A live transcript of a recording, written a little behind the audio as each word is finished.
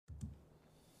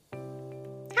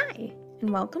and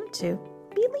welcome to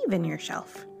Believe in Your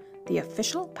Shelf, the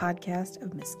official podcast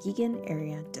of Muskegon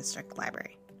Area District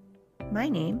Library. My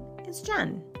name is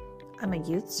Jen. I'm a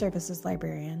youth services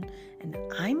librarian, and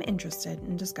I'm interested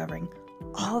in discovering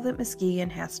all that Muskegon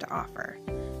has to offer.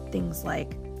 Things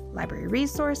like library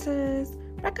resources,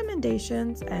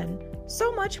 recommendations, and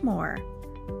so much more.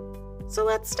 So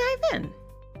let's dive in.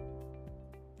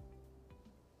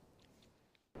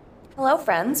 Hello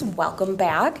friends, welcome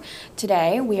back.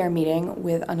 Today we are meeting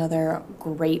with another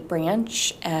great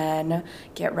branch, and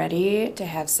get ready to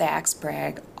have Sax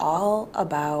brag all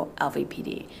about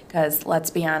LVPD, because let's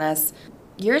be honest,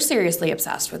 you're seriously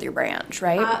obsessed with your branch,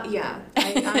 right? Yeah,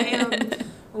 I am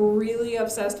really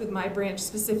obsessed with my branch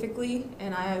specifically,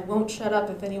 and I won't shut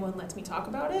up if anyone lets me talk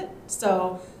about it,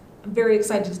 so I'm very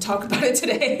excited to talk about it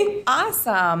today.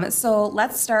 Awesome. So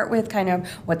let's start with kind of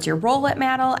what's your role at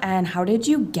Maddle and how did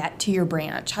you get to your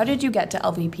branch? How did you get to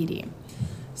LVPD?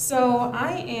 So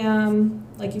I am,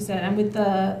 like you said, I'm with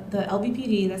the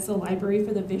LVPD, that's the Library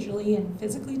for the Visually and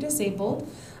Physically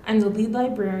Disabled. I'm the lead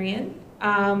librarian,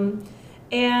 and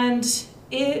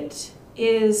it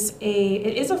is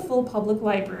a full public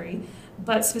library.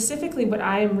 But specifically what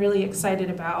I am really excited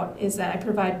about is that I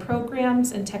provide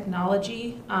programs and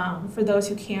technology for those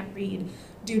who can't read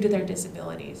due to their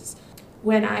disabilities.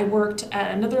 When I worked at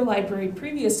another library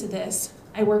previous to this,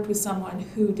 I worked with someone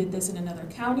who did this in another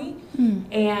county,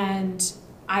 and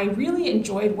I really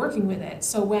enjoyed working with it.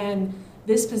 So when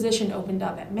this position opened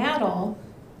up at Maddle,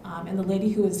 and the lady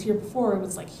who was here before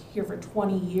was like here for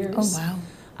 20 years. Oh,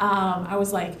 wow. I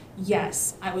was like,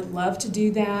 yes, I would love to do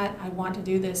that. I want to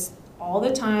do this all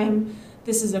the time.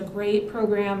 This is a great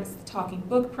program. It's the Talking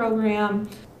Book program.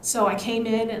 So I came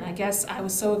in, and I guess I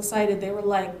was so excited. They were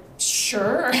like,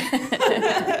 sure.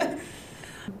 But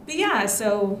yeah,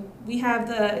 so we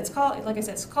have it's called, like I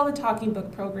said, it's called the Talking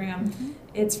Book program. Mm-hmm.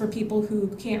 It's for people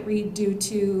who can't read due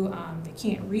to, they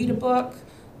can't read a book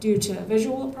due to a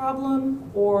visual problem,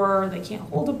 or they can't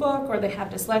hold a book, or they have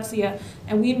dyslexia.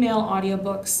 And we mail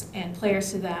audiobooks and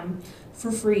players to them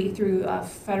for free through a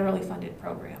federally funded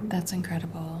program. That's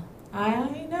incredible.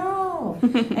 I know.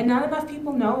 And not enough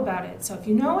people know about it. So if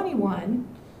you know anyone,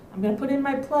 I'm going to put in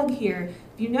my plug here.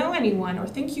 If you know anyone or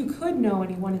think you could know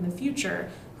anyone in the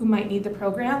future who might need the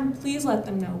program, please let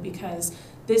them know, because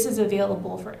this is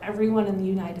available for everyone in the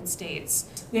United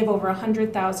States. We have over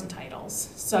 100,000 titles,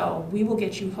 so we will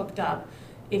get you hooked up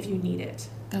if you need it.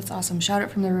 That's awesome. Shout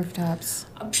it from the rooftops.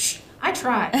 I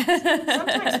try.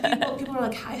 Sometimes people are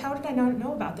like, how did I not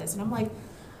know about this? And I'm like,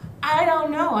 I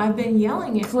don't know. I've been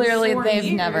yelling it Clearly, for 4 they've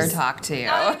years. never talked to you.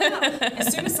 I know.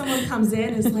 As soon as someone comes in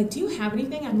and is like, do you have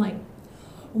anything? I'm like,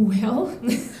 well...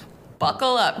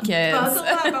 Buckle up, kids. Buckle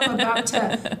up. I'm about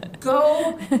to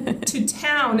go to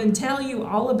town and tell you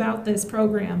all about this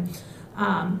program.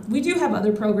 We do have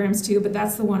other programs too, but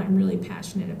that's the one I'm really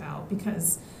passionate about,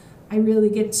 because I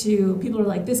really get to, people are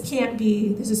like, this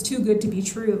is too good to be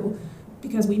true,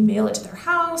 because we mail it to their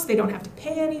house, they don't have to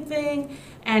pay anything,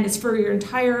 and it's for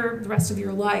the rest of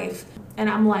your life. And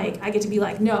I'm like, I get to be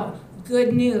like, no,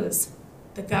 good news.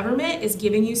 The government is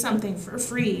giving you something for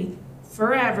free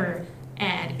forever,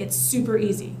 and it's super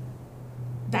easy.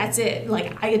 That's it.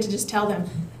 Like, I get to just tell them,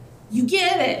 you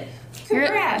get it.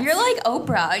 Congrats. You're like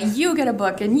Oprah. You get a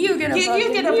book, and you get a book,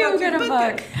 you get a you book, get a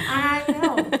book. I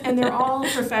know. And they're all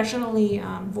professionally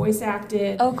voice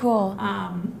acted. Oh, cool.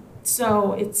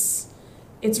 So it's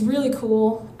really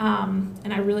cool,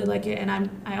 and I really like it. And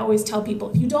I always tell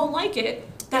people, if you don't like it,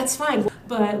 that's fine.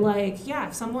 But like, yeah,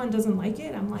 if someone doesn't like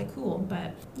it, I'm like, cool.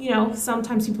 But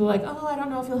sometimes people are like, oh, I don't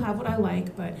know if you'll have what I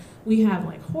like. But we have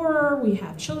like horror, we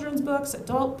have children's books,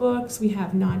 adult books, we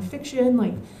have nonfiction.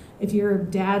 Like, if your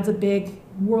dad's a big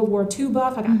World War II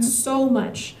buff, I got so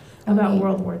much about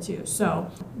World War II. So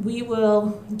we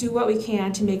will do what we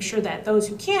can to make sure that those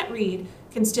who can't read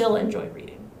can still enjoy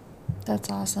reading. That's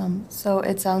awesome. So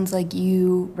it sounds like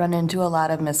you run into a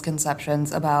lot of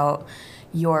misconceptions about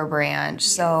your branch.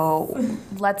 Yes. So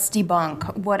let's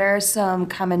debunk. What are some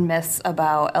common myths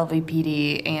about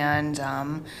LVPD,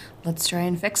 and let's try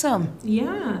and fix them.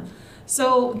 Yeah.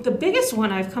 So the biggest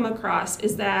one I've come across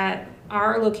is that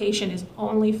our location is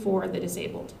only for the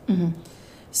disabled. Mm-hmm.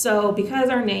 So because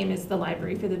our name is the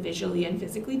Library for the Visually and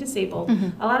Physically Disabled,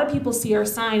 a lot of people see our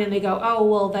sign and they go, oh,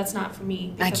 well, that's not for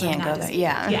me. I can't go there.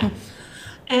 Yeah.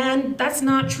 And that's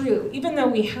not true. Even though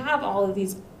we have all of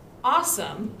these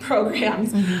awesome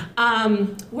programs,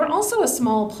 we're also a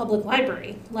small public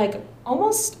library. Like,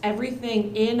 almost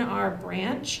everything in our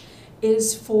branch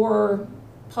is for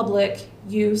public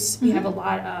use. We have a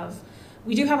lot of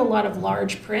We do have a lot of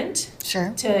large print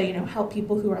Sure. to, help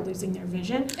people who are losing their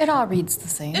vision. It all reads the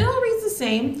same. It all reads the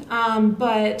same,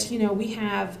 but, we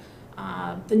have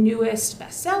the newest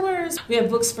bestsellers. We have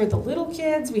books for the little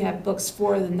kids. We have books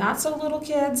for the not-so-little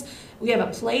kids. We have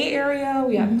a play area.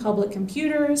 We have public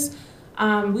computers.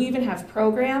 We even have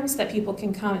programs that people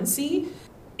can come and see.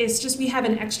 It's just we have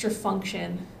an extra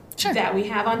function that we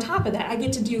have on top of that. I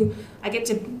get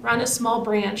to run a small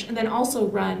branch and then also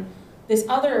run this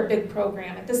other big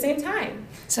program at the same time.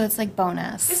 So it's like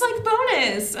bonus. It's like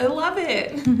bonus. I love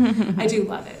it. I do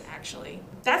love it, actually.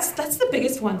 That's the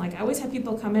biggest one. Like, I always have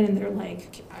people come in and they're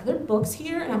like, are there books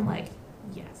here? And I'm like,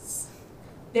 yes,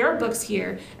 there are books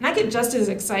here. And I get just as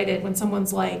excited when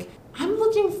someone's like, I'm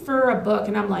looking for a book.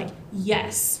 And I'm like,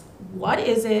 yes, what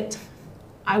is it?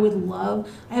 I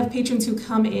have patrons who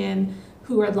come in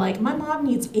who are like, my mom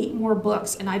needs 8 more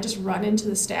books, and I just run into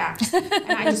the stacks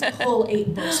and I just pull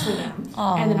 8 books for them.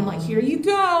 Aww. And then I'm like, here you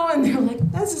go. And they're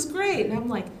like, this is great. And I'm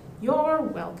like, you're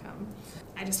welcome.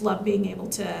 I just love being able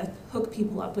to hook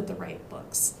people up with the right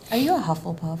books. Are you a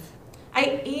Hufflepuff?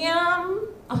 I am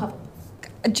a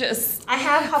Hufflepuff. I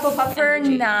have Hufflepuff for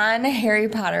energy. Non-Harry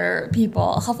Potter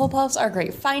people, Hufflepuffs are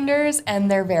great finders,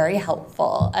 and they're very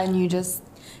helpful, and you just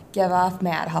give off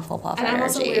mad Hufflepuff energy. And I'm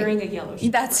also wearing a yellow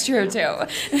shirt. That's true, too.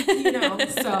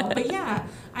 But yeah,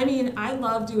 I mean, I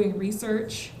love doing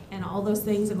research and all those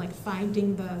things and, like,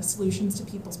 finding the solutions to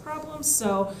people's problems.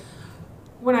 So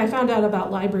when I found out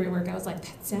about library work, I was like,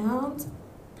 that sounds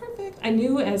perfect. I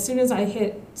knew as soon as I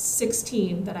hit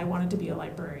 16 that I wanted to be a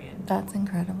librarian. That's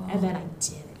incredible. And then I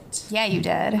did it. Yeah, you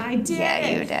did. I did. Yeah,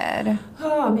 you did.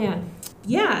 Oh, man.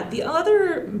 Yeah, the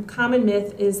other common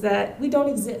myth is that we don't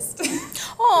exist.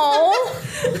 Oh.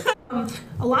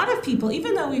 A lot of people,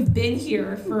 even though we've been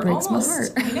here for Breaks my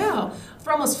heart.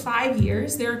 for almost 5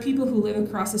 years, there are people who live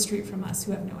across the street from us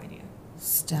who have no idea.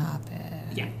 Stop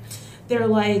it. Yeah. They're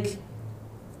like,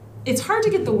 it's hard to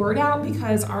get the word out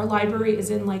because our library is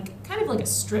in kind of like a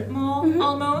strip mall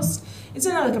almost. It's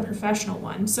in like a professional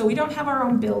one. So we don't have our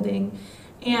own building,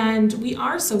 and we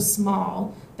are so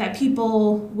small that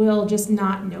people will just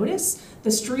not notice.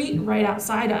 The street right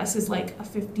outside us is like a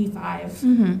 55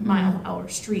 mile an hour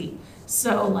street.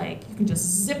 So you can just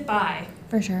zip by.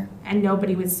 For sure. And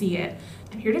nobody would see it.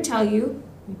 I'm here to tell you,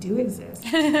 we do exist.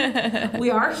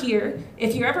 We are here.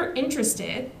 If you're ever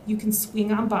interested, you can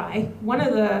swing on by. One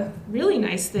of the really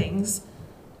nice things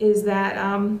is that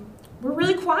we're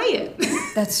really quiet.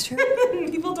 That's true.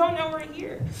 People don't know we're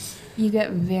here. You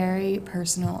get very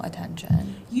personal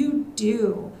attention. You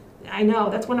do. I know.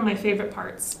 That's one of my favorite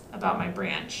parts about my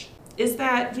branch is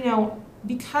that,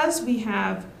 because we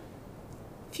have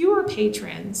fewer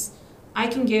patrons, I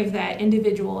can give that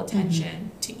individual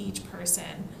attention to each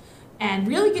person and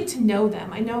really get to know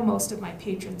them. I know most of my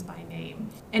patrons by name.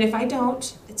 And if I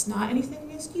don't, it's not anything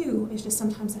against you. It's just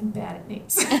sometimes I'm bad at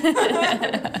names.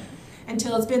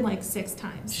 Until it's been 6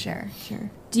 times. Sure.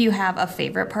 Do you have a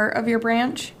favorite part of your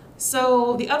branch?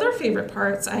 So the other favorite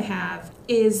parts I have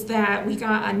is that we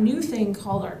got a new thing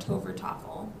called our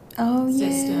Tovertafel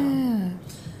system. Yeah.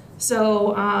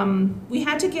 So we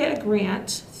had to get a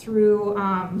grant through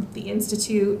the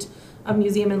Institute of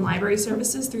Museum and Library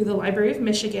Services through the Library of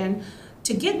Michigan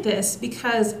to get this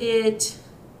because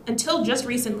until just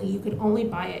recently, you could only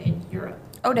buy it in Europe.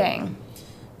 Oh, dang.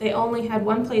 They only had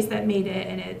one place that made it,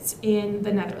 and it's in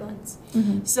the Netherlands.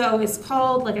 So it's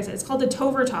called, like I said, it's called the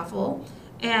Tovertafel,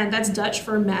 and that's Dutch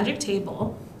for magic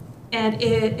table. And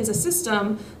it is a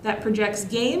system that projects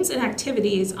games and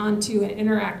activities onto an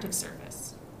interactive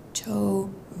surface.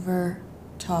 Tovertafel.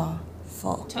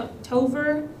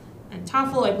 Tover and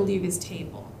Tafel, I believe, is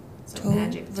table. So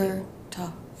magic table.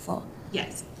 Tovertafel.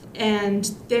 Yes. And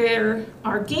there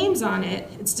are games on it.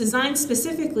 It's designed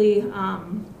specifically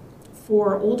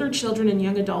for older children and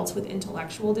young adults with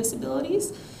intellectual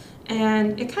disabilities.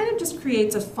 And it kind of just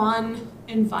creates a fun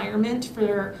environment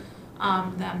for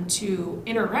them to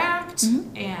interact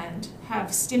and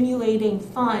have stimulating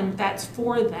fun that's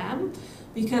for them.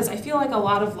 Because I feel like a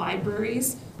lot of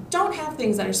libraries don't have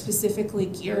things that are specifically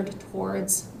geared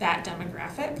towards that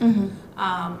demographic.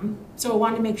 So I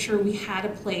wanted to make sure we had a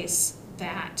place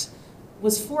that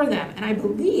was for them. And I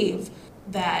believe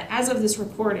that as of this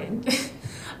recording,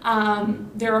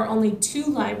 there are only 2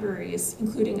 libraries,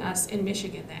 including us in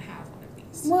Michigan, that have one of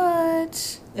disabilities.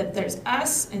 What? That there's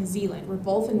us and Zealand. We're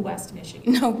both in West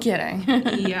Michigan. No kidding.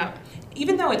 Yeah.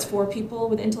 Even though it's for people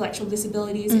with intellectual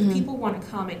disabilities, if people want to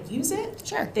come and use it,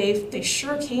 Sure. they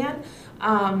sure can.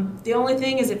 The only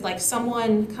thing is if like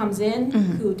someone comes in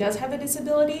who does have a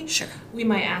disability, Sure. we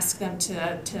might ask them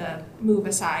to move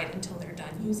aside until they're done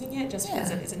using it, just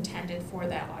because it is intended for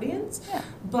that audience. Yeah.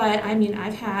 But I mean,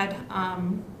 I've had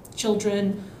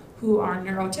children who are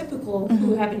neurotypical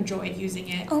who have enjoyed using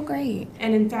it. Oh, great.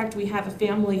 And in fact, we have a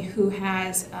family who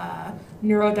has a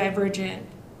neurodivergent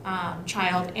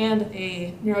child and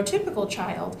a neurotypical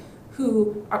child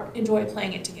who enjoy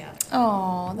playing it together.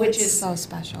 Oh, which that's is so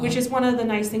special. Which is one of the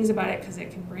nice things about it, because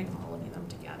it can bring all of them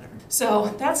together.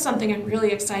 So that's something I'm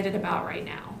really excited about right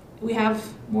now. We have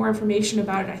more information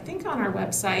about it, I think, on our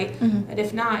website. And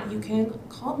if not, you can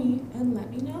call me and let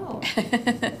me know.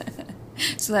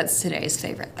 So that's today's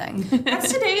favorite thing.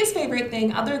 That's today's favorite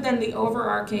thing, other than the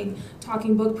overarching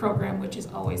talking book program, which is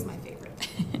always my favorite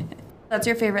thing. That's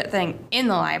your favorite thing in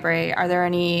the library. Are there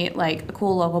any like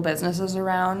cool local businesses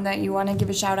around that you want to give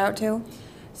a shout out to?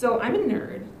 So I'm a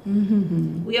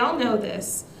nerd. We all know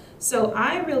this. So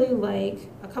I really like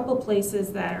a couple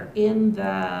places that are in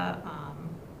the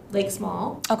Lakes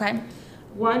Mall. Okay.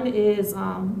 One is,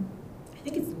 I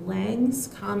think it's Lang's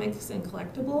Comics and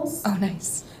Collectibles. Oh,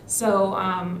 nice. So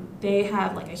they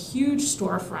have like a huge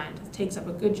storefront. It takes up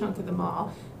a good chunk of the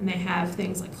mall. And they have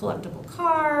things like collectible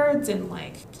cards and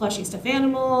like plushy stuffed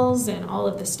animals and all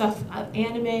of the stuff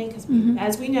anime. Because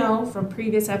as we know from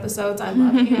previous episodes, I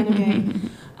love anime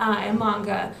and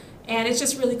manga. And it's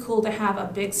just really cool to have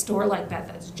a big store like that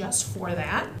that's just for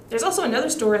that. There's also another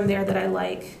store in there that I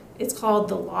like. It's called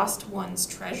The Lost Ones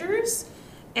Treasures.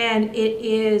 And it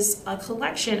is a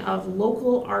collection of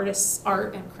local artists'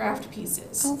 art and craft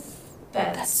pieces. Oh,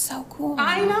 that's so cool.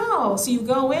 I know. So you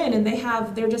go in and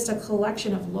they're just a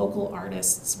collection of local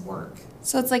artists' work.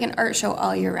 So it's like an art show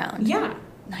all year round. Yeah.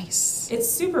 Nice.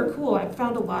 It's super cool. I've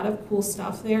found a lot of cool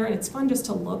stuff there, and it's fun just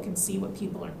to look and see what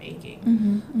people are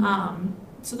making.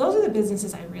 So those are the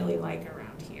businesses I really like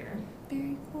around here.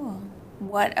 Very cool.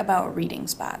 What about reading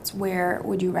spots? Where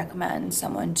would you recommend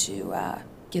someone to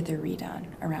get their read on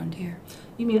around here?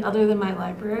 You mean other than my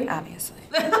library? Obviously.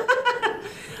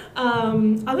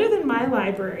 Other than my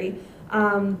library,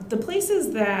 the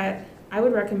places that I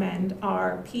would recommend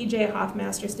are PJ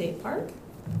Hoffmaster State Park.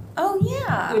 Oh,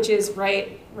 yeah. Which is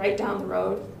right down the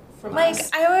road from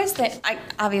us. I always think,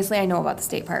 obviously I know about the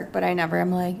state park, but I'm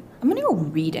like, I'm going to go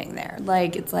reading there.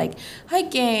 Like, it's like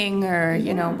hiking or,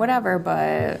 you know, whatever,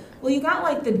 but... Well, you got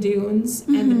like the dunes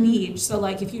and the beach, so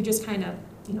like if you just kind of,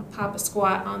 pop a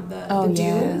squat on the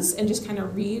dunes and just kind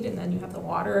of read, and then you have the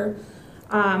water.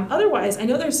 Otherwise, I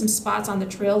know there's some spots on the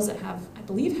trails that have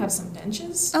some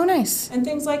benches. Oh, nice. And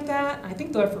things like that. I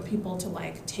think they're for people to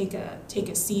like take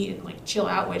a seat and like chill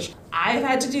out, which I've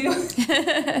had to do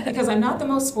because I'm not the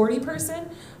most sporty person.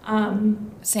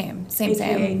 Same.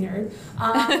 AKA nerd.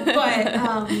 But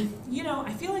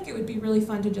I feel like it would be really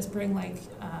fun to just bring like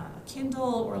a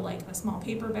Kindle or like a small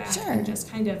paperback and just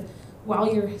kind of,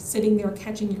 while you're sitting there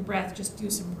catching your breath, just do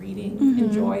some reading,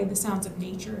 enjoy the sounds of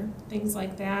nature, things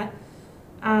like that.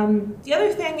 The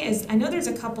other thing is, I know there's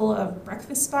a couple of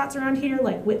breakfast spots around here,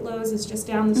 like Whitlow's is just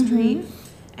down the street.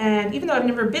 And even though I've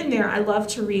never been there, I love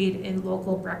to read in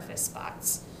local breakfast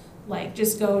spots. Like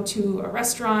just go to a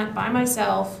restaurant by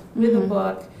myself with a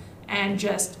book and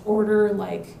just order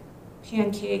like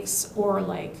pancakes or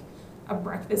like a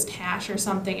breakfast hash or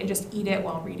something and just eat it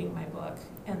while reading my book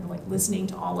and like listening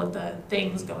to all of the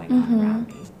things going on around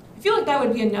me. I feel like that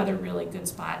would be another really good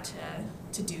spot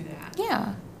to do that.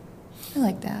 Yeah. I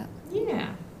like that.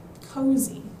 Yeah.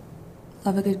 Cozy.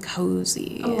 Love a good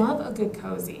cozy. I love a good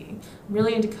cozy. I'm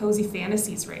really into cozy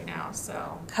fantasies right now,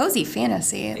 so. Cozy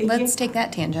fantasy. Let's take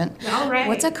that tangent. All right.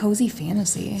 What's a cozy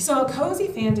fantasy? So a cozy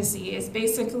fantasy is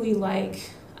basically like,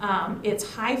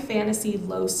 it's high fantasy,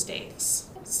 low stakes.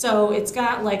 So it's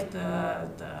got like the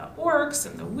orcs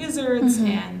and the wizards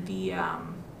and the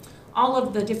all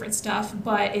of the different stuff,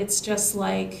 but it's just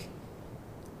like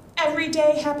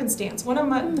everyday happenstance. One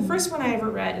of the first one I ever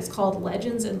read is called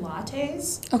Legends and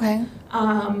Lattes. Okay.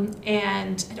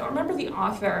 And I don't remember the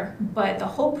author, but the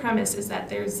whole premise is that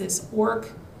there's this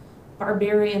orc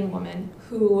barbarian woman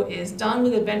who is done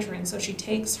with adventuring, so she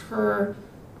takes her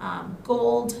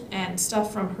gold and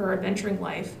stuff from her adventuring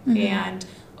life and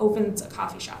opens a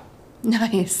coffee shop.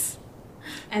 Nice.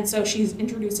 And so she's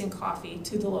introducing coffee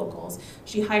to the locals.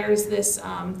 She hires this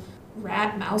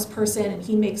rat mouse person, and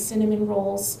he makes cinnamon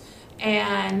rolls.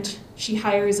 And she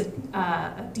hires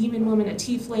a demon woman, a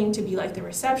tiefling, to be like the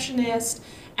receptionist.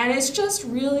 And it's just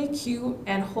really cute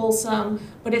and wholesome,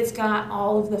 but it's got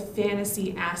all of the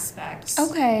fantasy aspects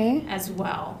as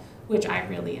well, which I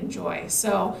really enjoy.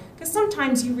 So, because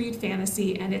sometimes you read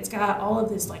fantasy and it's got all of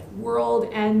this like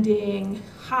world-ending,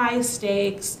 high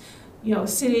stakes, you know,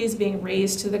 cities being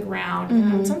razed to the ground.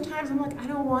 And sometimes I'm like, I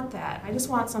don't want that. I just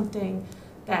want something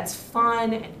that's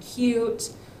fun and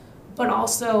cute, but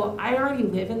also I already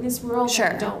live in this world. Sure.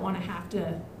 And I don't want to have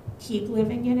to keep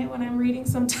living in it when I'm reading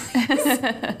sometimes.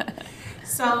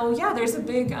 So yeah, there's a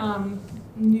big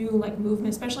new like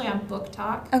movement, especially on Book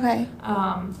Talk,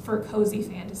 for cozy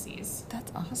fantasies.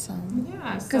 That's awesome.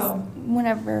 Yeah, because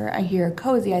whenever I hear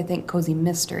cozy, I think cozy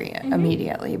mystery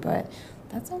immediately, but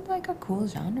that sounds like a cool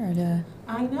genre to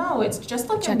I know, it's just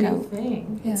like a new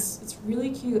thing. Yeah. It's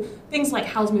really cute. Things like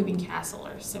Howl's Moving Castle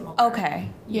are similar. Okay,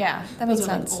 yeah, that makes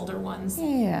sense. Those are like older ones.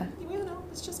 Yeah. You know,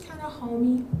 it's just kind of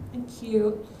homey and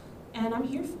cute, and I'm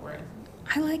here for it.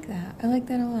 I like that. I like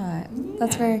that a lot. Yeah.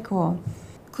 That's very cool.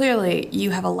 Clearly,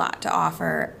 you have a lot to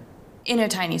offer in a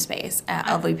tiny space at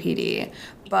LVPD,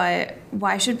 but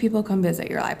why should people come visit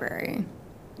your library?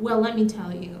 Well, let me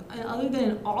tell you, other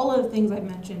than all of the things I've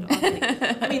mentioned already,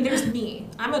 I mean, there's me.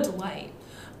 I'm a delight.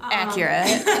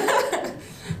 Accurate.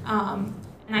 And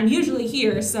I'm usually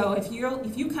here, so if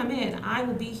you come in, I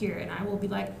will be here, and I will be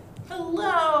like, hello,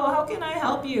 how can I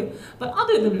help you? But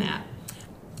other than that,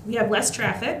 we have less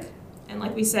traffic, and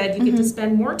like we said, you get to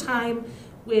spend more time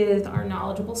with our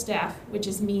knowledgeable staff, which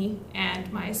is me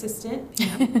and my assistant,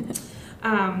 Pam.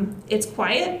 It's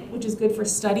quiet, which is good for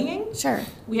studying. Sure.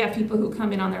 We have people who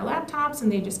come in on their laptops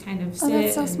and they just kind of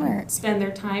sit and spend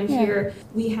their time here.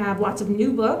 We have lots of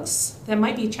new books that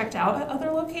might be checked out at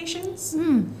other locations.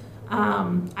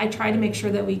 I try to make sure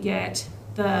that we get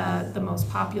the most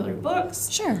popular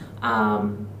books. Sure.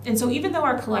 And so even though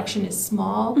our collection is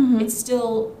small, it's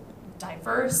still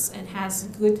diverse and has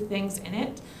good things in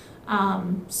it.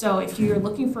 So if you're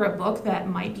looking for a book that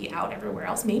might be out everywhere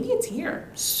else, maybe it's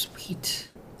here. Sweet.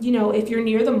 You know, if you're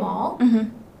near the mall,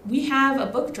 we have a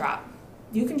book drop.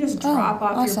 You can just drop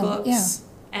off your books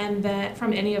and then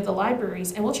from any of the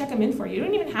libraries, and we'll check them in for you. You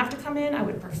don't even have to come in. I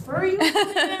would prefer you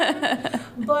come in.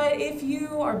 But if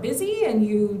you are busy and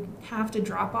you have to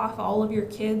drop off all of your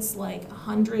kids like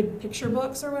 100 picture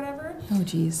books or whatever. Oh,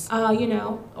 geez. You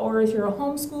know, or if you're a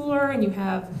homeschooler and you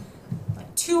have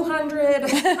 200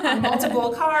 on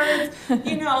multiple cards,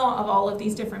 you know, of all of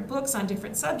these different books on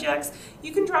different subjects,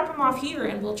 you can drop them off here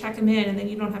and we'll check them in, and then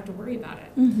you don't have to worry about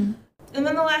it. And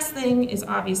then the last thing is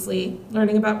obviously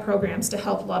learning about programs to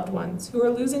help loved ones who are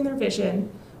losing their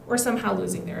vision or somehow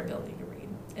losing their ability to read.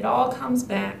 It all comes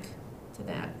back to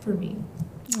that for me.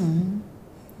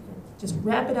 Just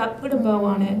wrap it up, put a bow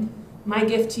on it. My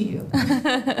gift to you.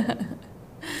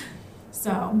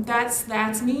 So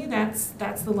that's me. That's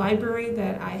the library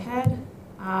that I had,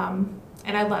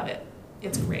 and I love it.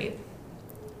 It's great.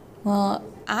 Well,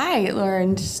 I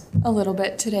learned a little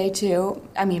bit today too.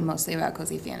 I mean, mostly about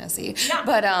cozy fantasy. Yeah.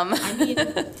 But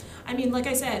I mean, like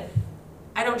I said,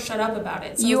 I don't shut up about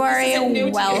it. So you are a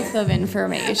wealth of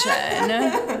information.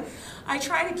 I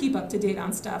try to keep up to date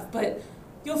on stuff, but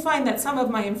you'll find that some of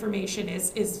my information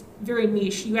is very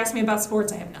niche. You ask me about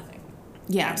sports, I have nothing.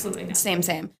 Yeah, absolutely nothing.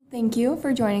 Same. Thank you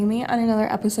for joining me on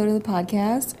another episode of the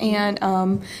podcast.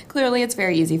 And clearly it's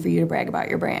very easy for you to brag about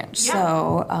your branch. Yeah.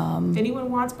 So if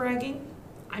anyone wants bragging,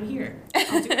 I'm here.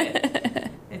 I'll do it.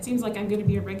 It seems like I'm going to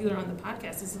be a regular on the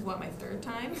podcast. This is what, my third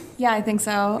time? Yeah, I think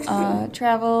so.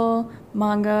 Travel,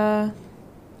 manga.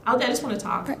 I just want to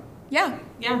talk. Yeah.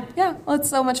 Well, it's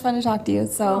so much fun to talk to you.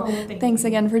 So thanks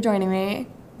again for joining me.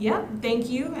 Yeah, thank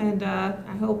you. And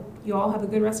I hope you all have a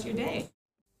good rest of your day.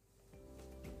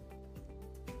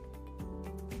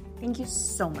 Thank you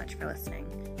so much for listening.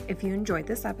 If you enjoyed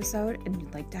this episode and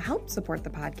you'd like to help support the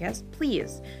podcast,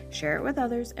 please share it with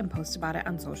others and post about it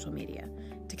on social media.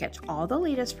 To catch all the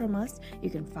latest from us, you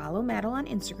can follow Madeline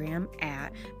on Instagram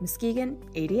at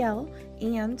MuskegonADL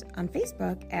and on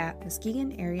Facebook at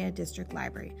Muskegon Area District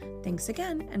Library. Thanks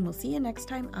again, and we'll see you next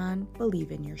time on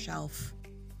Believe in Your Shelf.